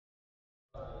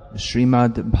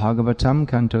Srimad Bhagavatam,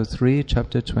 Canto 3,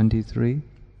 Chapter 23,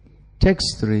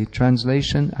 Text 3,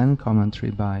 Translation and Commentary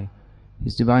by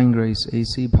His Divine Grace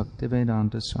A.C.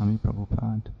 Bhaktivedanta Swami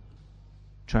Prabhupada.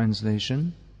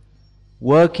 Translation: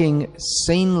 working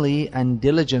sanely and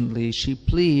diligently, she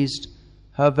pleased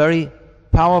her very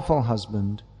powerful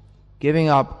husband, giving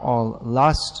up all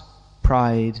lust,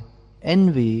 pride,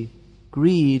 envy,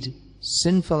 greed,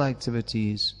 sinful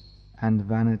activities, and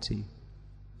vanity.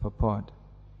 Purport: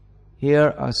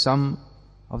 here are some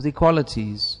of the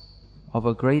qualities of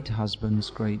a great husband's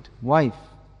great wife.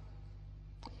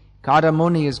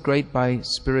 Kadamuni is great by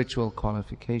spiritual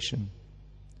qualification.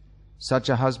 Such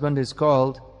a husband is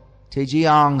called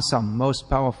Tejiyangsam, most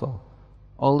powerful.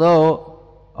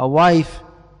 Although a wife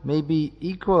may be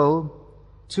equal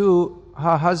to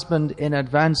her husband in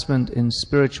advancement in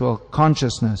spiritual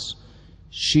consciousness,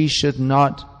 she should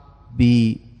not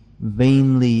be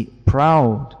vainly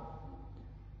proud.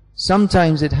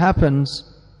 Sometimes it happens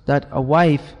that a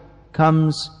wife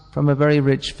comes from a very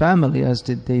rich family, as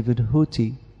did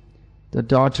Devahuti, the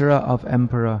daughter of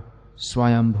Emperor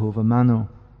Swayambhuva Manu.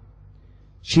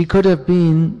 She could have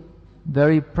been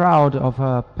very proud of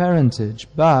her parentage,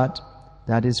 but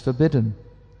that is forbidden.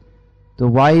 The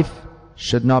wife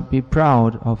should not be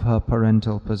proud of her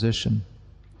parental position.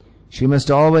 She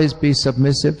must always be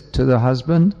submissive to the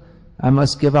husband and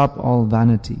must give up all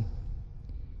vanity.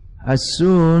 As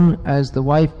soon as the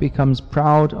wife becomes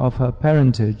proud of her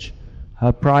parentage,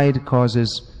 her pride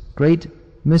causes great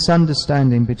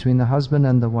misunderstanding between the husband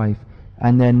and the wife,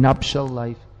 and their nuptial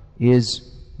life is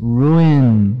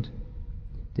ruined.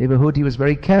 Devahuti was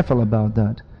very careful about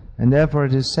that, and therefore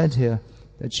it is said here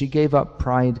that she gave up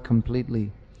pride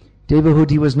completely.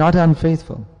 Devahuti was not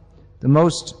unfaithful. The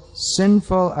most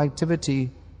sinful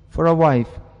activity for a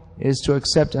wife is to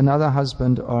accept another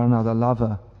husband or another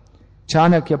lover.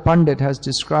 Chanakya Pandit has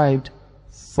described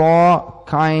 4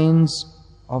 kinds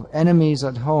of enemies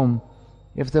at home.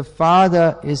 If the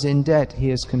father is in debt, he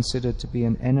is considered to be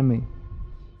an enemy.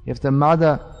 If the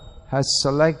mother has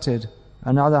selected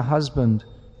another husband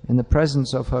in the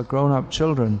presence of her grown-up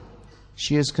children,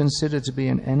 she is considered to be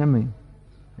an enemy.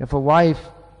 If a wife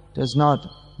does not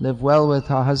live well with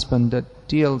her husband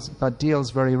but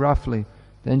deals very roughly,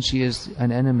 then she is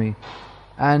an enemy.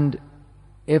 And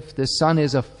if the son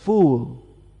is a fool,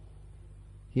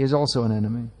 he is also an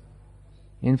enemy.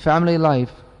 In family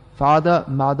life, father,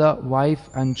 mother, wife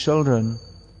and children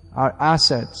are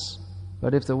assets.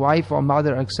 But if the wife or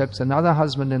mother accepts another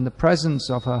husband in the presence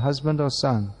of her husband or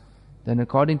son, then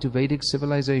according to Vedic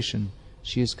civilization,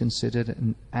 she is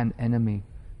considered an enemy.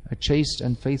 A chaste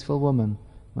and faithful woman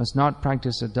must not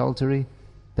practice adultery.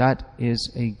 That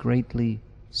is a greatly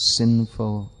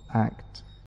sinful act.